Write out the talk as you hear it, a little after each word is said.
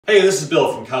Hey, this is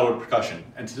Bill from Calderwood Percussion,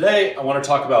 and today I want to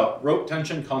talk about rope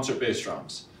tension concert bass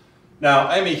drums. Now,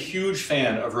 I'm a huge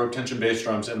fan of rope tension bass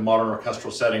drums in a modern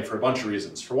orchestral setting for a bunch of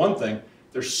reasons. For one thing,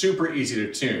 they're super easy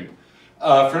to tune.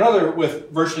 For another,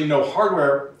 with virtually no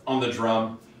hardware on the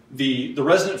drum, the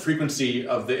resonant frequency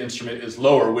of the instrument is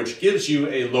lower, which gives you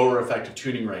a lower effective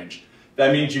tuning range.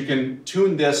 That means you can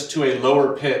tune this to a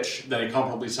lower pitch than a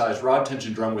comparably sized rod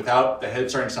tension drum without the head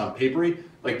starting to sound papery.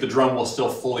 Like the drum will still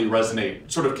fully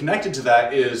resonate. Sort of connected to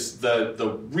that is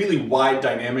the really wide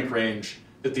dynamic range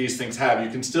that these things have. You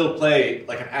can still play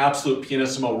like an absolute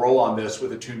pianissimo roll on this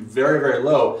with it tuned very, very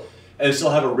low and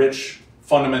still have a rich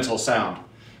fundamental sound.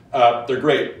 They're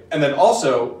great. And then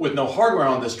also, with no hardware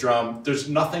on this drum, there's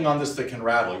nothing on this that can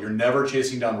rattle. You're never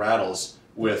chasing down rattles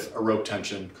with a rope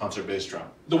tension concert bass drum.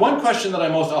 The one question that I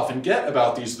most often get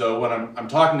about these though, when I'm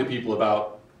talking to people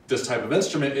about this type of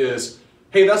instrument is,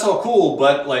 hey, that's all cool,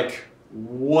 but like,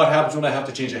 what happens when I have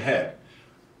to change a head?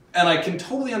 And I can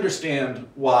totally understand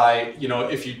why, you know,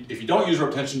 if you don't use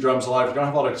rope tension drums a lot, if you don't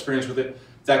have a lot of experience with it,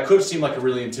 that could seem like a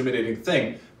really intimidating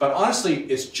thing. But honestly,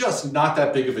 it's just not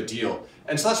that big of a deal.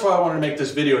 And so that's why I wanted to make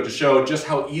this video, to show just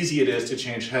how easy it is to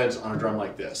change heads on a drum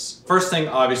like this. First thing,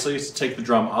 obviously, is to take the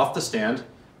drum off the stand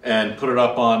and put it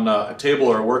up on a table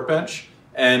or a workbench.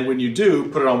 And when you do,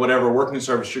 put it on whatever working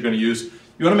surface you're going to use.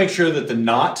 You want to make sure that the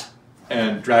knot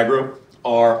and drag rope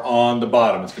are on the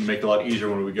bottom. It's going to make it a lot easier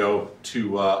when we go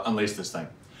to unlace this thing.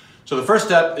 So the first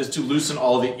step is to loosen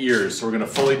all the ears. So we're going to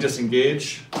fully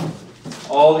disengage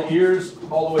all the ears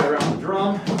all the way around the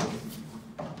drum.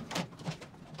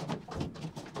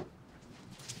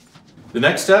 The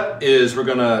next step is we're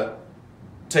going to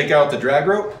take out the drag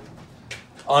rope,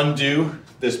 undo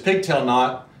this pigtail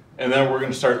knot, and then we're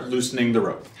going to start loosening the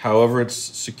rope. However it's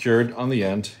secured on the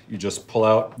end, you just pull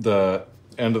out the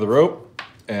end of the rope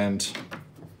and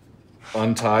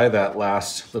untie that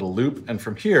last little loop. And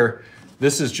from here,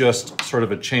 this is just sort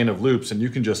of a chain of loops, and you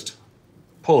can just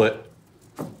pull it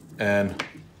and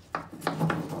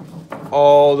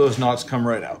all those knots come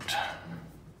right out.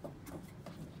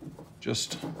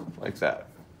 Just like that.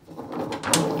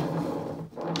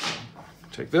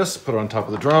 Take this, put it on top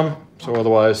of the drum, so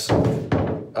otherwise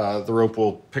the rope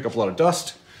will pick up a lot of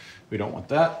dust. We don't want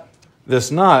that.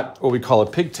 This knot, what we call a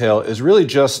pigtail, is really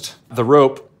just the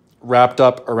rope wrapped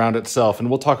up around itself, and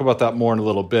we'll talk about that more in a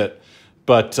little bit.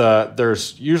 But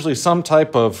there's usually some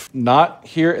type of knot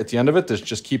here at the end of it that's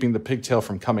just keeping the pigtail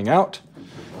from coming out.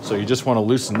 So you just want to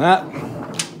loosen that.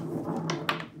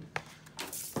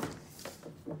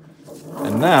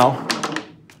 And now,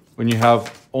 when you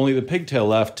have only the pigtail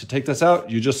left, to take this out,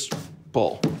 you just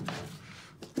pull.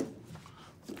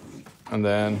 And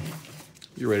then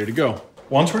you're ready to go.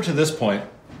 Once we're to this point,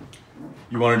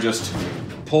 you want to just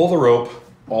pull the rope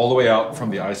all the way out from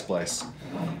the eye splice.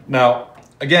 Now,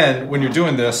 again, when you're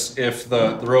doing this, if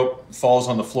the rope falls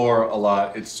on the floor a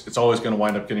lot, it's always going to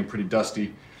wind up getting pretty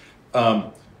dusty.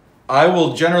 I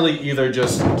will generally either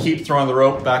just keep throwing the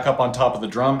rope back up on top of the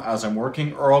drum as I'm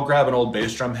working, or I'll grab an old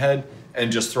bass drum head and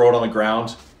just throw it on the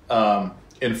ground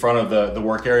in front of the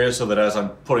work area, so that as I'm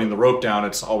putting the rope down,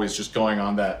 it's always just going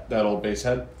on that old bass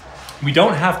head. We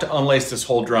don't have to unlace this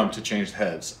whole drum to change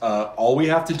heads. All we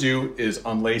have to do is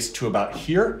unlace to about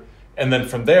here, and then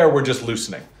from there, we're just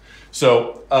loosening.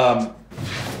 So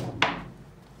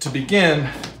to begin,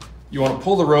 you want to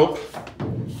pull the rope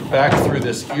back through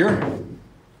this ear.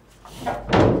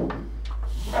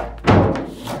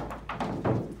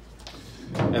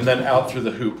 And then out through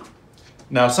the hoop.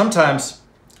 Now sometimes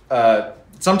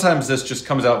this just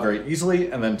comes out very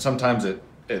easily, and then sometimes it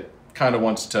kind of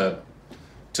wants to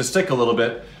stick a little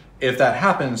bit. If that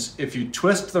happens, if you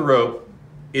twist the rope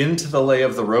into the lay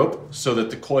of the rope so that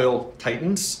the coil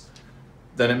tightens,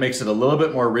 then it makes it a little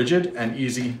bit more rigid and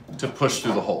easy to push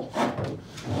through the hole.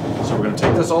 So we're going to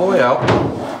take this all the way out,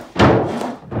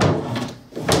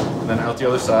 and then out the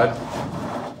other side.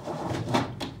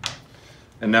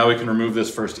 And now we can remove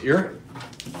this first ear.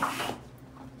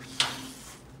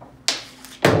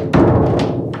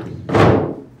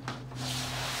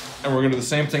 And we're going to do the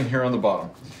same thing here on the bottom.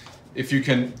 If you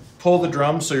can pull the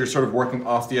drum so you're sort of working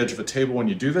off the edge of a table when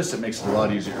you do this, it makes it a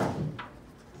lot easier.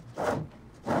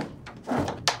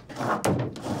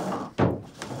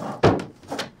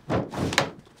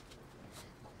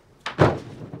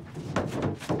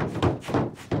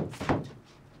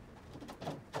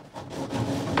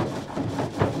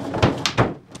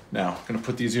 Now, I'm going to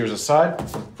put these ears aside.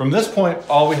 From this point,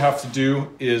 all we have to do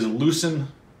is loosen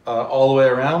all the way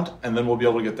around, and then we'll be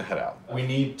able to get the head out. We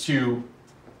need to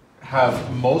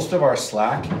have most of our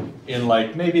slack in,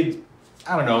 like, maybe,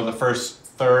 I don't know, the first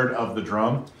third of the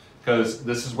drum, because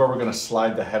this is where we're going to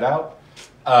slide the head out.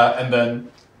 And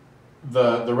then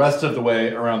the rest of the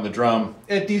way around the drum,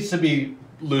 it needs to be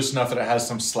loose enough that it has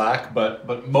some slack,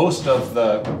 but most of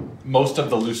the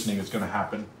loosening is going to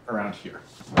happen around here.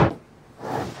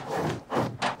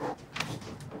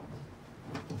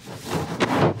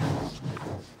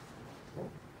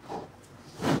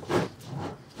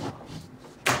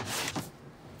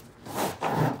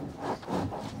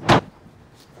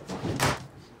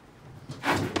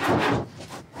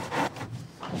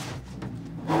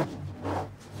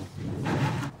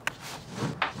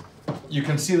 You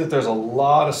can see that there's a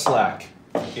lot of slack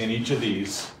in each of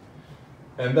these,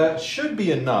 and that should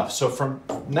be enough. So from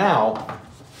now,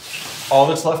 all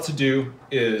that's left to do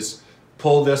is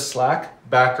pull this slack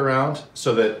back around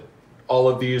so that all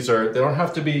of these they don't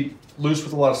have to be loose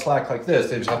with a lot of slack like this,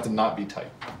 they just have to not be tight.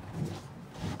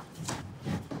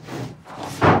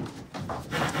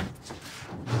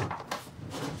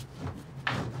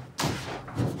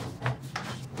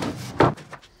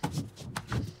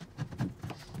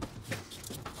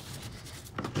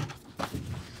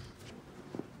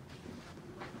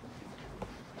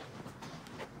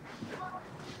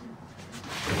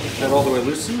 That all the way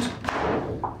loosened,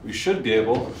 we should be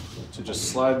able to just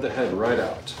slide the head right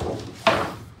out.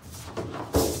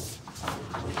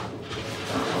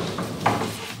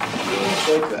 Just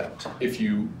like that. If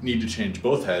you need to change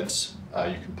both heads,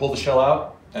 you can pull the shell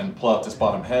out and pull out this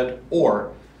bottom head,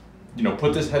 or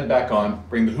put this head back on,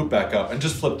 bring the hoop back up, and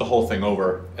just flip the whole thing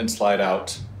over and slide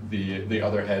out the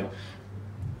other head.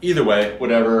 Either way,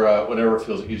 whatever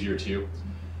feels easier to you.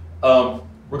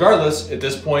 Regardless, at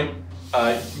this point,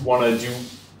 you want to do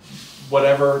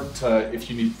whatever if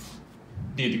you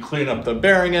need to clean up the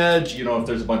bearing edge, if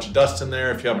there's a bunch of dust in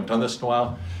there, if you haven't done this in a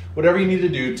while, whatever you need to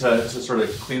do to sort of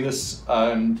clean this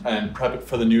and prep it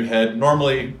for the new head.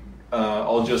 Normally,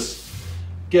 I'll just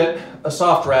get a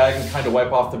soft rag and kind of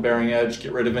wipe off the bearing edge,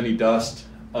 get rid of any dust.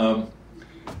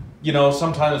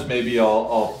 Sometimes maybe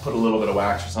I'll put a little bit of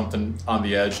wax or something on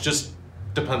the edge, just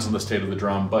depends on the state of the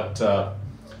drum, but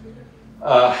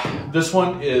this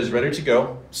one is ready to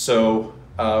go, so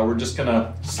we're just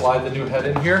gonna slide the new head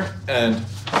in here and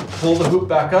pull the hoop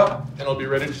back up, and it'll be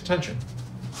ready to tension.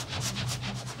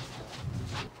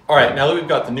 All right, now that we've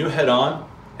got the new head on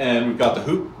and we've got the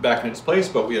hoop back in its place,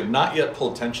 but we have not yet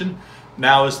pulled tension,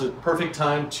 now is the perfect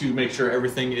time to make sure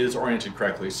everything is oriented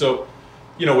correctly. So,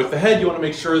 with the head, you want to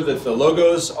make sure that the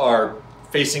logos are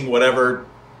facing whatever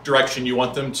direction you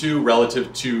want them to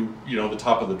relative to, the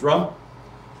top of the drum.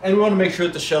 And we want to make sure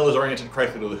that the shell is oriented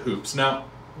correctly to the hoops. Now,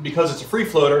 because it's a free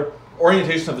floater,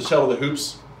 orientation of the shell to the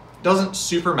hoops doesn't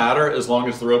super matter as long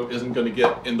as the rope isn't going to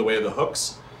get in the way of the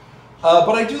hooks. But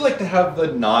I do like to have the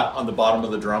knot on the bottom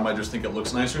of the drum. I just think it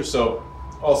looks nicer. So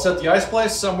I'll set the eye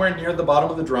splice somewhere near the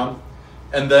bottom of the drum.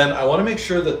 And then I want to make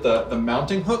sure that the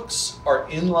mounting hooks are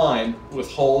in line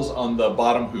with holes on the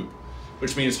bottom hoop,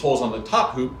 which means holes on the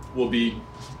top hoop will be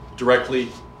directly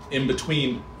in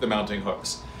between the mounting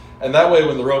hooks. And that way,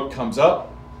 when the rope comes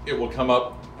up, it will come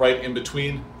up right in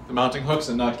between the mounting hooks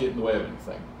and not get in the way of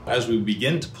anything. As we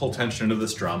begin to pull tension into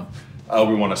this drum,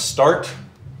 we want to start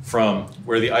from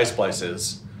where the eye splice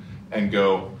is and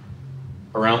go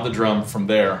around the drum from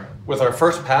there. With our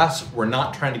first pass, we're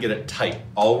not trying to get it tight.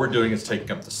 All we're doing is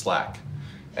taking up the slack.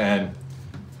 And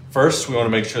first, we want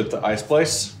to make sure that the eye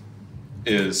splice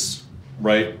is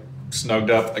right snugged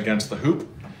up against the hoop.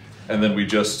 And then we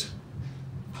just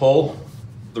pull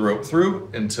the rope through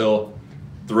until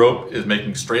the rope is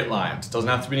making straight lines. It doesn't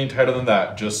have to be any tighter than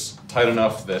that, just tight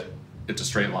enough that it's a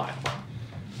straight line.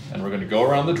 And we're going to go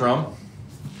around the drum,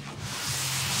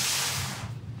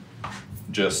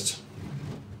 just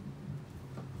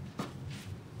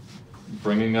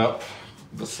bringing up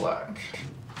the slack.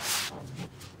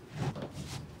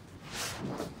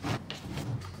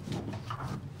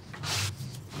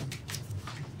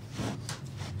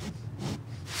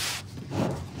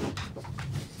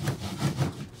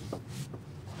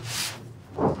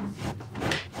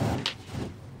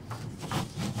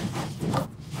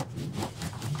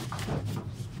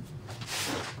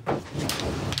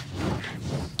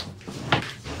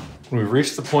 We've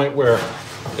reached the point where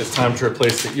it's time to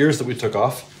replace the ears that we took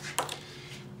off.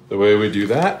 The way we do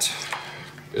that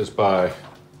is by,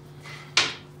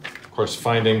 of course,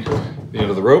 finding the end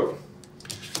of the rope.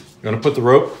 You're going to put the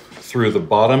rope through the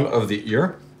bottom of the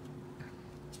ear.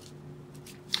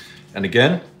 And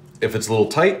again, if it's a little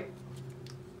tight,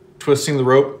 twisting the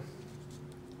rope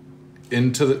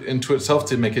into itself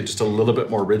to make it just a little bit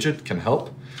more rigid can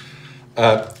help.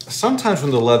 Sometimes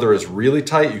when the leather is really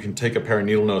tight, you can take a pair of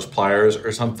needle nose pliers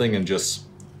or something and just,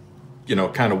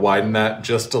 kind of widen that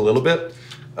just a little bit.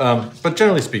 But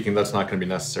generally speaking, that's not going to be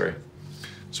necessary.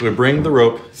 So we bring the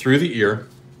rope through the ear.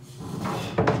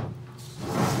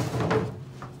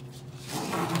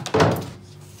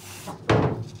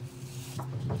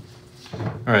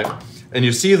 All right, and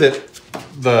you see that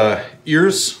the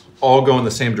ears all go in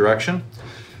the same direction.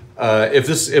 If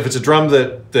it's a drum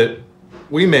that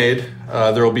we made,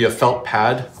 there will be a felt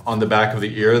pad on the back of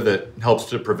the ear that helps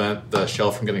to prevent the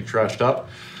shell from getting crushed up.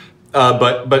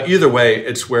 But either way,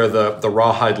 it's where the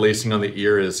rawhide lacing on the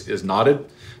ear is knotted.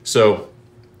 So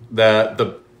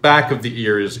the back of the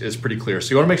ear is pretty clear. So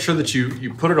you want to make sure that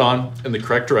you put it on in the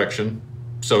correct direction,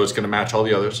 so it's going to match all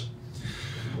the others.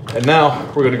 And now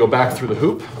we're going to go back through the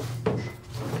hoop.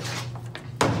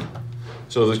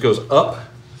 So this goes up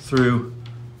through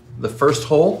the first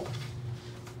hole.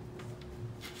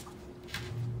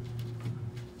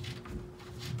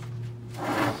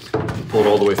 Pull it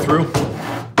all the way through.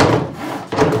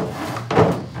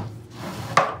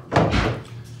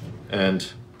 And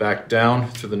back down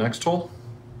through the next hole.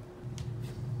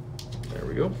 There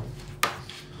we go.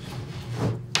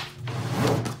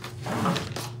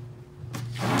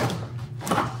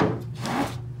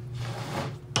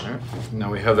 Now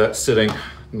we have that sitting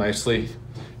nicely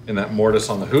in that mortise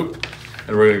on the hoop,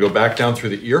 and we're going to go back down through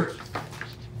the ear.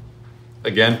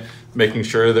 Again, making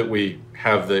sure that we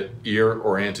have the ear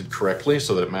oriented correctly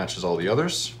so that it matches all the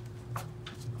others.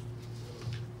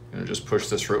 And just push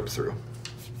this rope through.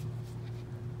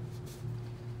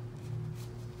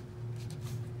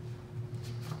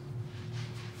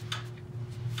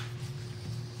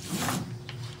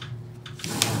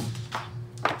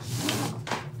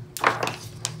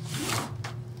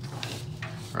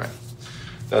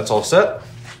 That's all set.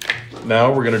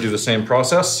 Now we're going to do the same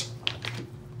process,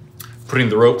 putting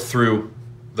the rope through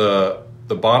the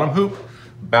bottom hoop,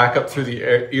 back up through the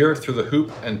ear, through the hoop,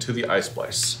 and to the eye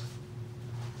splice.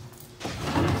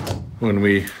 When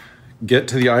we get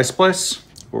to the eye splice,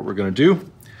 what we're going to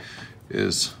do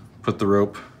is put the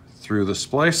rope through the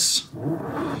splice.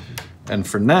 And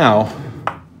for now,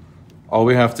 all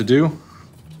we have to do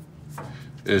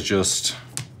is just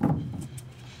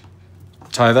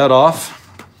tie that off.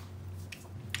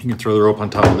 You can throw the rope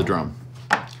on top of the drum.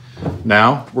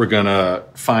 Now we're gonna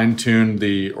fine tune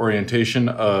the orientation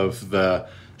of the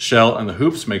shell and the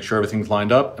hoops, make sure everything's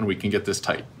lined up, and we can get this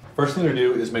tight. First thing to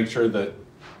do is make sure that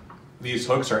these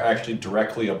hooks are actually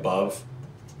directly above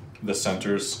the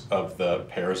centers of the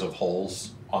pairs of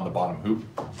holes on the bottom hoop.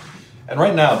 And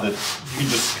right now, you can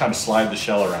just kind of slide the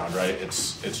shell around, right?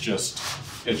 It's just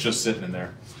sitting in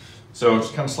there. So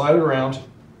just kind of slide it around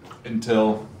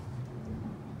until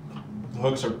the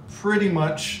hooks are pretty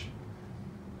much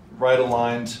right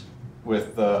aligned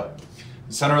with the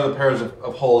center of the pairs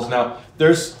of holes. Now,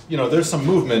 there's some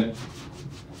movement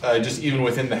just even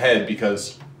within the head,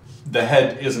 because the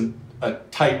head isn't a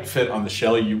tight fit on the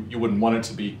shell. You wouldn't want it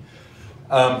to be.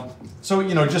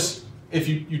 So just if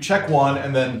you check one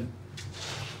and then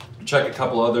check a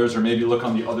couple others, or maybe look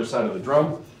on the other side of the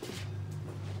drum,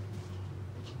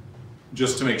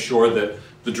 just to make sure that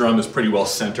the drum is pretty well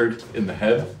centered in the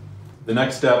head. The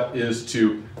next step is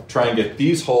to try and get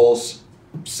these holes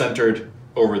centered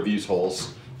over these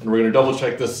holes. And we're going to double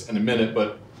check this in a minute,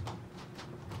 but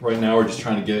right now we're just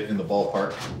trying to get it in the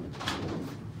ballpark.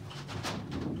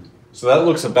 So that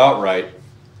looks about right.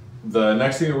 The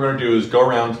next thing we're going to do is go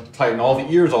around, tighten all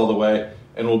the ears all the way,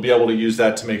 and we'll be able to use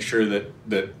that to make sure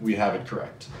that we have it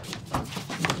correct.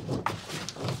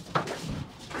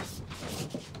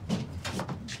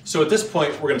 So at this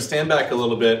point, we're going to stand back a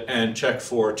little bit and check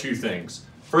for two things.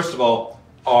 First of all,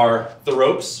 are the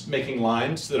ropes making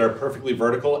lines that are perfectly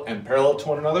vertical and parallel to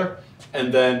one another?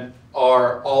 And then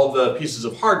are all the pieces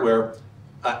of hardware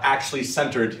actually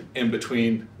centered in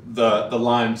between the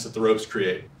lines that the ropes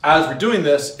create? As we're doing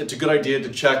this, it's a good idea to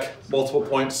check multiple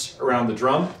points around the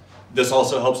drum. This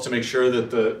also helps to make sure that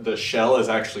the shell is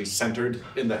actually centered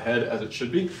in the head as it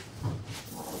should be.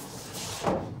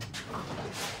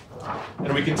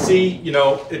 And we can see,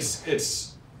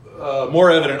 it's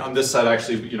more evident on this side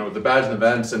actually, the badge and the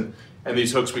vents and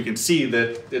these hooks, we can see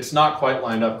that it's not quite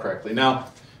lined up correctly. Now,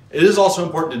 it is also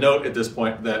important to note at this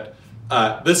point that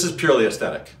this is purely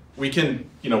aesthetic. We can,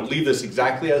 leave this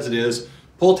exactly as it is,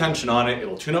 pull tension on it,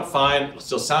 it'll tune up fine, it'll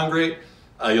still sound great.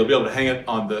 You'll be able to hang it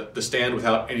on the stand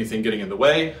without anything getting in the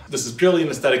way. This is purely an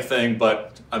aesthetic thing,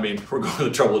 but I mean, we're going to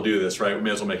the trouble to do this, right? We may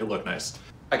as well make it look nice.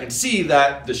 I can see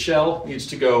that the shell needs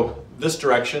to go this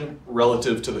direction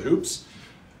relative to the hoops.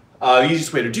 The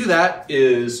easiest way to do that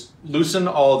is loosen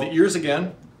all the ears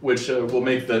again, which will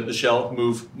make the shell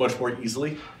move much more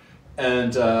easily.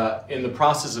 And in the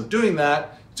process of doing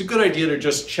that, it's a good idea to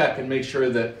just check and make sure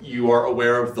that you are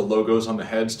aware of the logos on the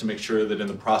heads to make sure that in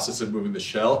the process of moving the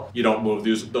shell, you don't move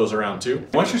those around too.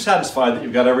 Once you're satisfied that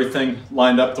you've got everything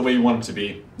lined up the way you want it to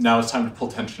be, now it's time to pull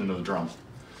tension into the drum.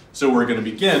 So we're going to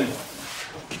begin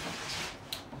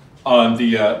on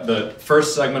the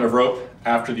first segment of rope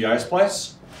after the eye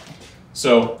splice.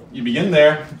 So you begin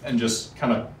there and just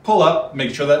kind of pull up,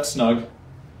 make sure that's snug,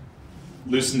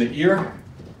 loosen the ear,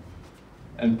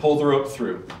 and pull the rope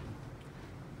through.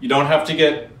 You don't have to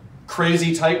get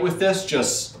crazy tight with this,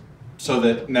 just so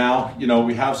that now, you know,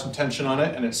 we have some tension on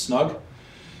it and it's snug.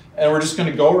 And we're just going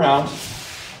to go around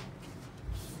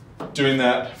doing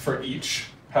that for each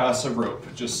pass of rope.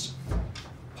 Just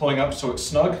pulling up so it's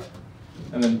snug,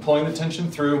 and then pulling the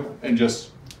tension through and just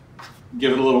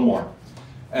give it a little more.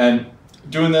 And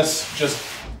doing this just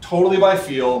totally by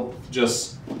feel,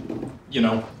 just, you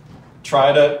know,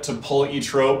 try to pull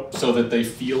each rope so that they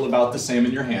feel about the same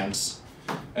in your hands.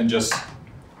 And just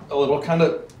a little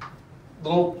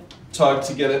little tug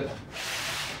to get it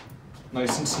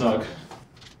nice and snug.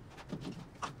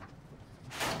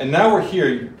 And now we're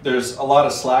here, there's a lot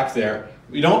of slack there.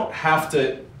 We don't have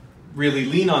to really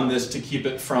lean on this to keep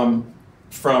it from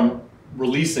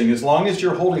releasing. As long as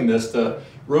you're holding this, the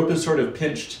rope is sort of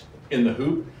pinched in the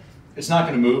hoop. It's not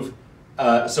going to move.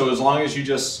 So as long as you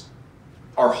just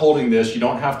are holding this, you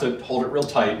don't have to hold it real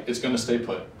tight. It's going to stay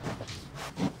put.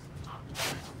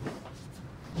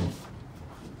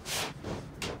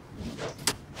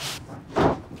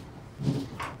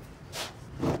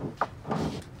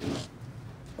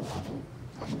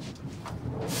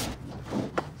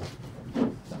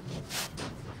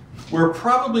 We're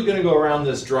probably going to go around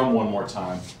this drum one more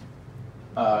time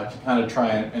to kind of try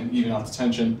and even out the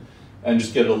tension and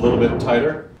just get it a little bit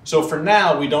tighter. So for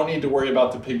now, we don't need to worry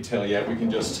about the pigtail yet. We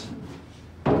can just,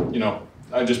 you know,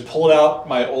 I just pulled out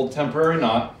my old temporary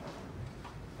knot,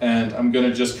 and I'm going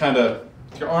to just kind of,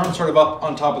 your arm sort of up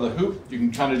on top of the hoop, you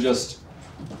can kind of just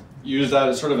use that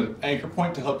as sort of an anchor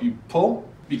point to help you pull.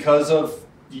 Because of,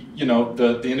 you know,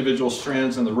 the individual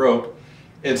strands in the rope,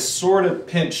 it's sort of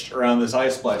pinched around this eye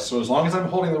splice. So as long as I'm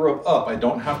holding the rope up, I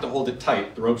don't have to hold it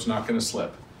tight. The rope's not going to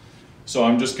slip. So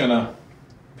I'm just going to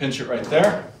pinch it right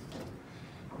there.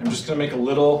 I'm just going to make a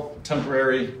little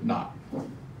temporary knot.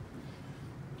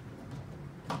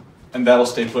 And that'll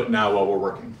stay put now while we're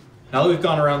working. Now that we've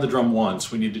gone around the drum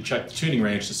once, we need to check the tuning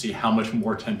range to see how much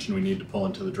more tension we need to pull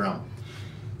into the drum.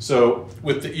 So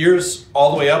with the ears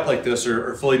all the way up like this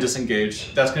or fully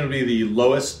disengaged, that's going to be the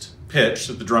lowest pitch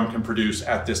that the drum can produce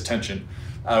at this tension.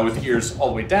 With the ears all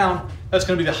the way down, that's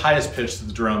going to be the highest pitch that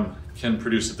the drum can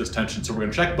produce at this tension. So we're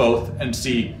going to check both and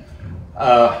see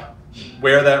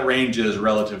where that range is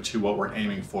relative to what we're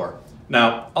aiming for.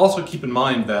 Now, also keep in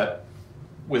mind that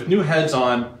with new heads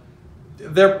on,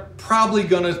 they're probably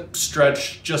going to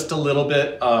stretch just a little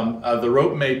bit. The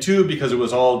rope may too, because it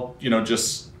was all, you know,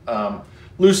 just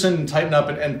loosen and tighten up,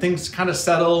 and things kind of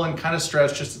settle and kind of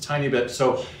stretch just a tiny bit.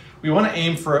 So we want to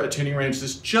aim for a tuning range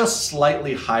that's just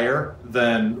slightly higher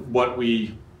than what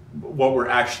we're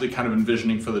actually kind of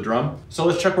envisioning for the drum. So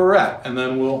let's check where we're at, and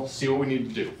then we'll see what we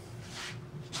need to do.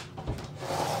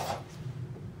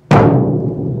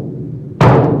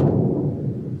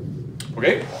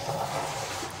 Okay,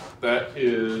 that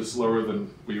is lower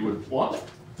than we would want.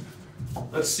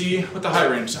 Let's see what the high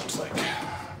range sounds like.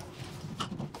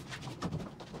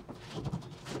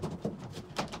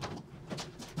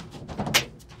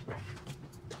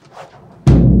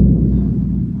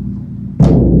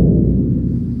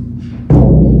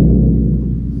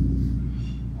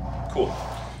 Cool.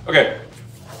 Okay,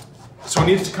 so we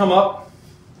need it to come up,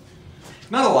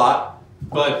 not a lot,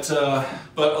 but a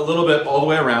little bit all the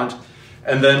way around,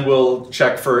 and then we'll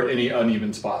check for any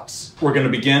uneven spots. We're going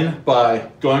to begin by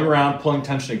going around, pulling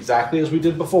tension exactly as we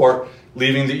did before,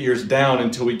 leaving the ears down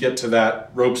until we get to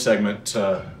that rope segment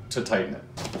to tighten it.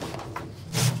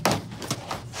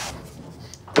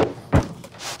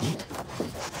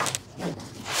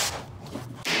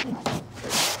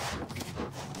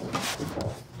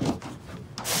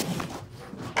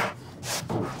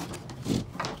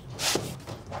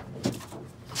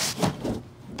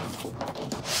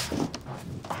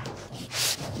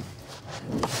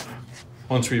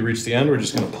 Once we reach the end, we're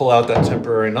just going to pull out that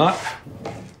temporary knot,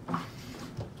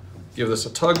 give this a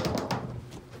tug,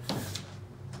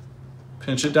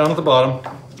 pinch it down at the bottom,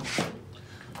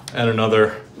 and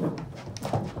another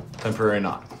temporary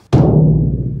knot.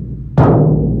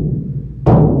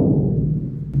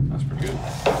 That's pretty good.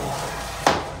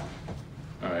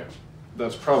 All right,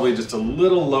 that's probably just a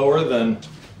little lower than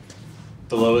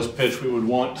the lowest pitch we would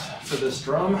want for this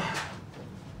drum.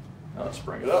 Now let's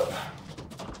bring it up.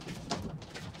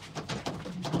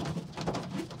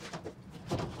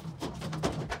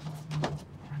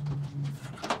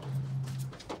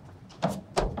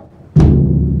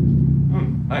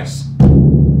 Nice.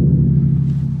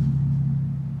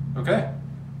 Okay.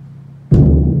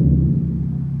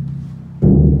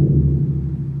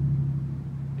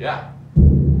 Yeah.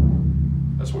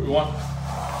 That's what we want.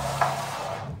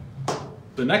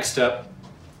 The next step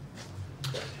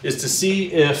is to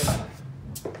see if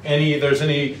there's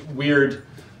any weird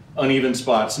uneven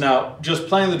spots. Now, just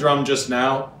playing the drum just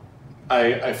now,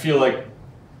 I feel like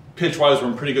pitch-wise we're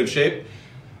in pretty good shape.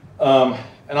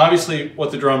 And obviously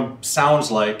what the drum sounds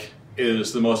like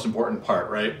is the most important part,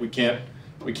 right? We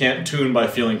can't tune by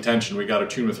feeling tension, we gotta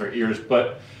tune with our ears,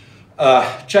 but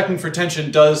checking for tension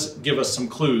does give us some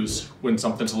clues when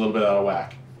something's a little bit out of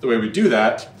whack. The way we do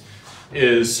that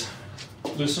is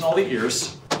loosen all the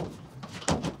ears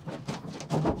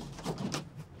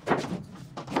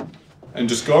and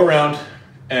just go around,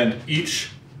 and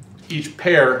each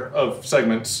pair of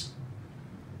segments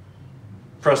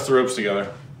press the ropes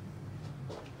together.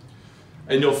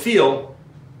 And you'll feel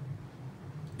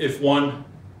if one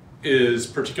is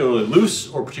particularly loose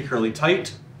or particularly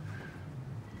tight.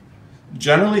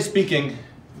 Generally speaking,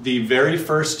 the very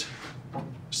first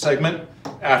segment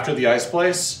after the ice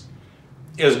place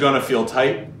is going to feel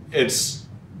tight. It's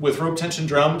with rope tension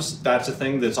drums, that's a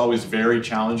thing that's always very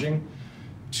challenging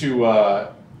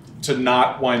to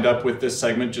not wind up with this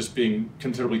segment just being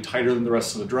considerably tighter than the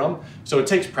rest of the drum. So it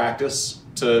takes practice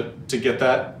to get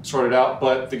that sorted out.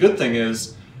 But the good thing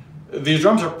is these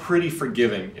drums are pretty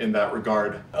forgiving in that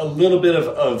regard. A little bit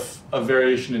of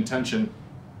variation in tension,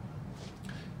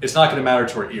 it's not going to matter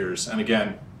to our ears. And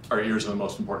again, our ears are the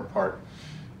most important part.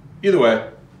 Either way,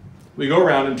 we go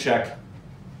around and check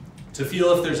to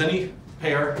feel if there's any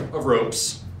pair of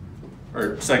ropes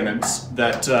or segments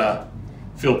that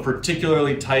feel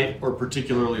particularly tight or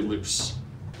particularly loose.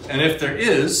 And if there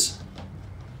is,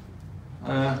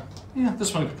 yeah,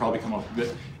 this one could probably come up a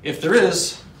bit. If there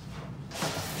is,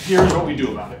 here's what we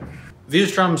do about it.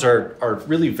 These drums are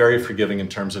really very forgiving in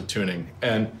terms of tuning,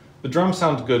 and the drum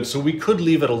sounds good, so we could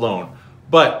leave it alone.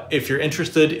 But if you're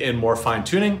interested in more fine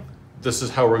tuning, this is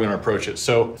how we're gonna approach it.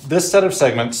 So this set of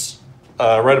segments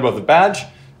right above the badge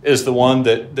is the one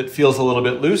that feels a little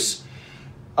bit loose.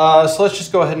 So let's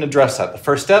just go ahead and address that. The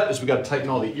first step is we gotta tighten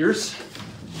all the ears,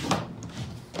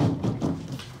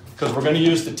 because we're gonna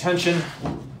use the tension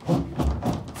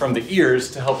from the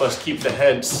ears to help us keep the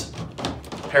heads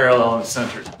parallel and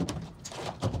centered.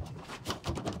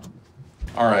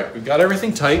 All right, we've got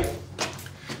everything tight.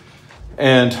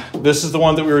 And this is the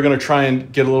one that we were gonna try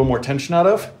and get a little more tension out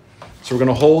of. So we're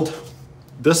gonna hold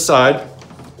this side,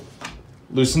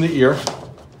 loosen the ear,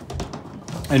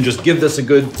 and just give this a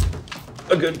good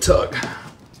tug.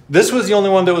 This was the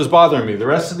only one that was bothering me. The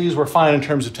rest of these were fine in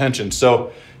terms of tension.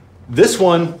 So this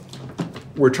one,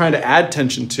 we're trying to add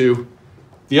tension to.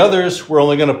 The others, we're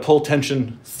only gonna pull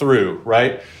tension through,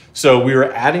 right? So we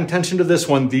were adding tension to this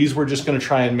one. These we're just gonna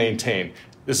try and maintain.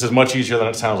 This is much easier than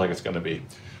it sounds like it's gonna be.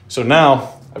 So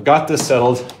now I've got this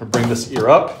settled. I'll bring this ear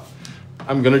up.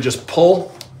 I'm gonna just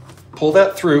pull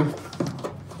that through,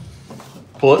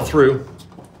 pull it through,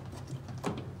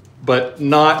 but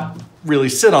not really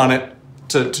sit on it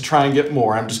to try and get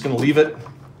more. I'm just gonna leave it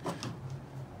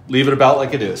about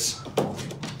like it is.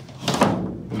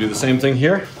 We'll do the same thing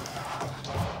here.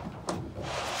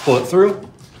 Pull it through,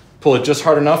 pull it just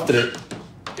hard enough that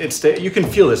it stays. You can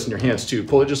feel this in your hands too.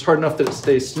 Pull it just hard enough that it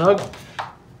stays snug,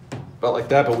 about like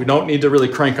that, but we don't need to really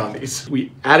crank on these.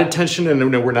 We added tension and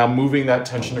we're now moving that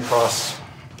tension across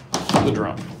the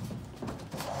drum.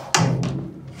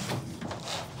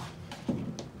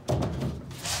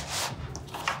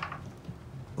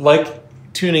 Like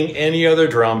tuning any other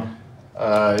drum,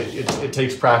 it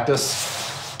takes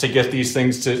practice to get these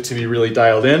things to be really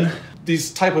dialed in.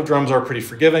 These type of drums are pretty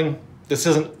forgiving. This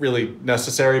isn't really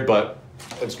necessary, but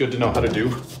it's good to know how to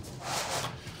do.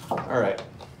 All right.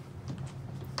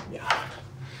 Yeah.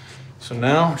 So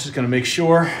now I'm just gonna make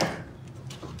sure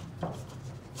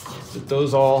that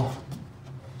those all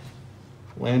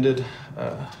landed.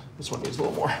 This one needs a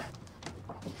little more.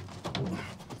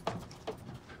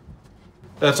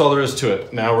 That's all there is to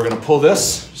it. Now we're gonna pull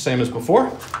this, same as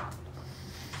before.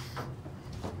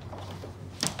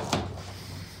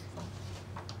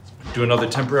 Do another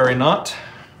temporary knot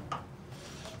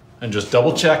and just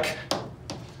double check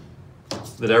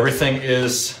that everything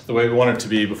is the way we want it to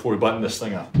be before we button this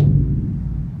thing up.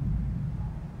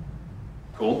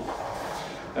 Cool.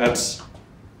 That's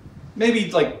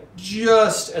maybe like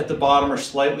just at the bottom or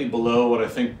slightly below what I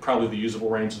think probably the usable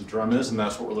range of the drum is, and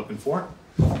that's what we're looking for.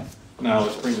 Now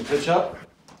let's bring the pitch up.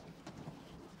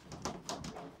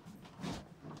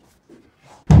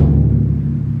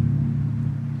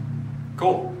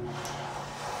 Cool.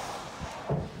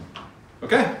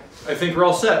 Okay, I think we're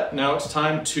all set. Now it's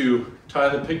time to tie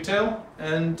the pigtail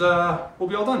and we'll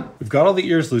be all done. We've got all the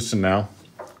ears loosened now.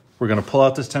 We're gonna pull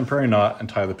out this temporary knot and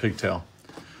tie the pigtail.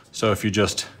 So if you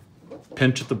just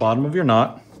pinch at the bottom of your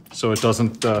knot so it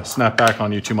doesn't snap back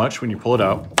on you too much when you pull it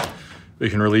out, we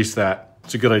can release that.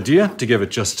 It's a good idea to give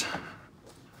it just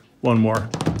one more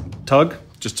tug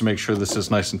just to make sure this is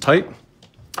nice and tight.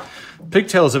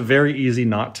 Pigtail is a very easy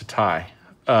knot to tie.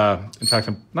 In fact,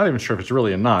 I'm not even sure if it's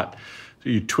really a knot. So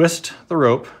you twist the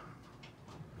rope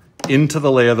into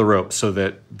the lay of the rope so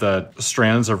that the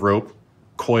strands of rope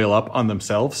coil up on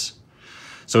themselves.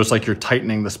 So it's like you're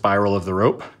tightening the spiral of the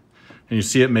rope, and you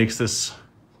see it makes this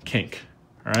kink,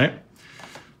 all right?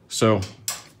 So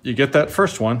you get that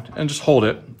first one and just hold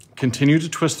it. Continue to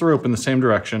twist the rope in the same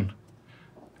direction,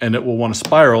 and it will want to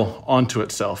spiral onto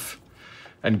itself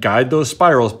and guide those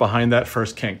spirals behind that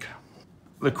first kink.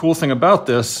 The cool thing about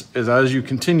this is as you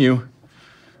continue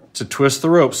to twist the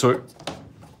rope so it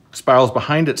spirals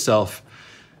behind itself,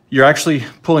 you're actually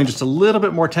pulling just a little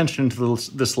bit more tension into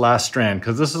this last strand,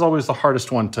 because this is always the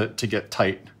hardest one to get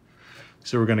tight.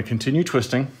 So we're going to continue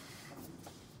twisting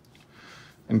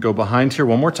and go behind here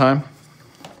one more time.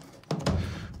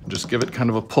 Just give it kind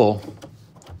of a pull.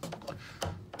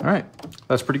 All right,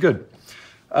 that's pretty good.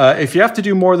 If you have to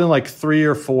do more than like 3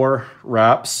 or 4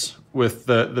 wraps with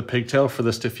the pigtail for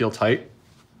this to feel tight,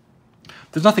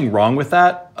 there's nothing wrong with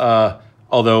that,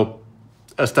 although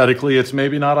aesthetically it's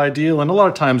maybe not ideal. And a lot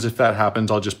of times if that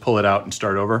happens, I'll just pull it out and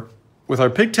start over. With our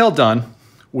pigtail done,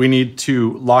 we need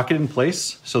to lock it in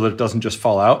place so that it doesn't just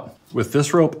fall out. With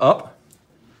this rope up,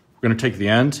 we're gonna take the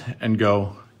end and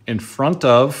go in front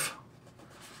of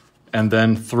and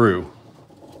then through.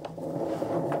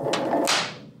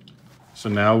 So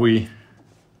now we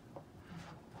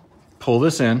pull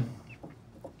this in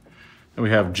and we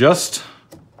have just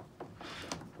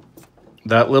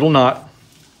that little knot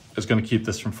is going to keep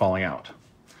this from falling out.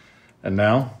 And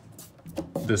now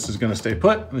this is going to stay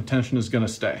put and the tension is going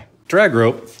to stay. Drag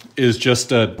rope is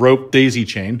just a rope daisy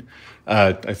chain.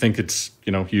 I think it's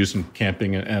used in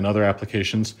camping and other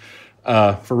applications.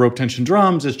 For rope tension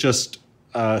drums, it's just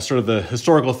sort of the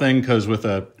historical thing, because with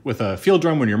a field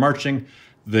drum when you're marching,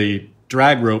 the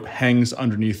drag rope hangs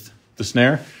underneath the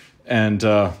snare and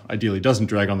ideally doesn't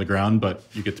drag on the ground, but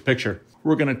you get the picture.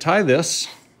 We're going to tie this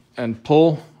and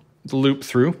pull the loop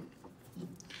through.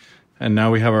 And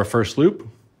now we have our first loop.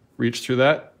 Reach through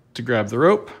that to grab the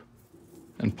rope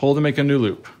and pull to make a new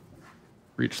loop.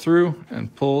 Reach through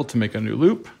and pull to make a new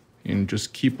loop. And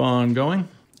just keep on going.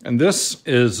 And this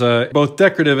is both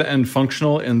decorative and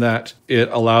functional in that it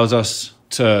allows us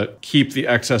to keep the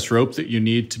excess rope that you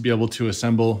need to be able to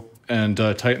assemble and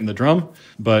tighten the drum,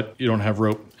 but you don't have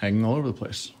rope hanging all over the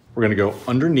place. We're gonna go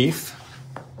underneath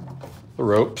the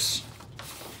ropes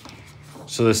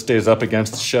so this stays up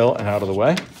against the shell and out of the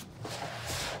way.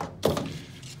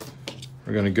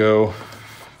 We're gonna go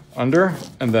under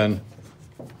and then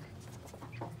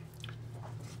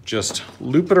just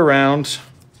loop it around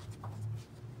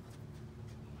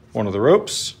one of the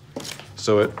ropes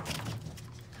so it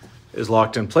is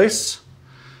locked in place,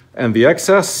 and the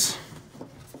excess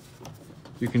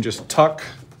you can just tuck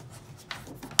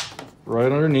right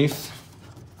underneath.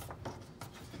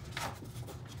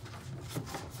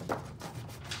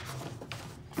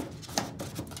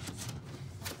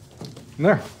 And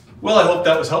there. Well, I hope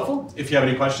that was helpful. If you have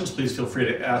any questions, please feel free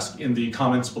to ask in the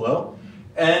comments below.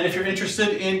 And if you're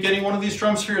interested in getting one of these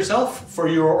drums for yourself, for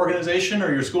your organization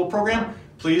or your school program,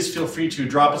 please feel free to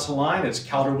drop us a line. It's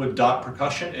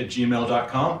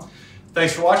calderwood.percussion@gmail.com.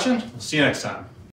 Thanks for watching. We'll see you next time.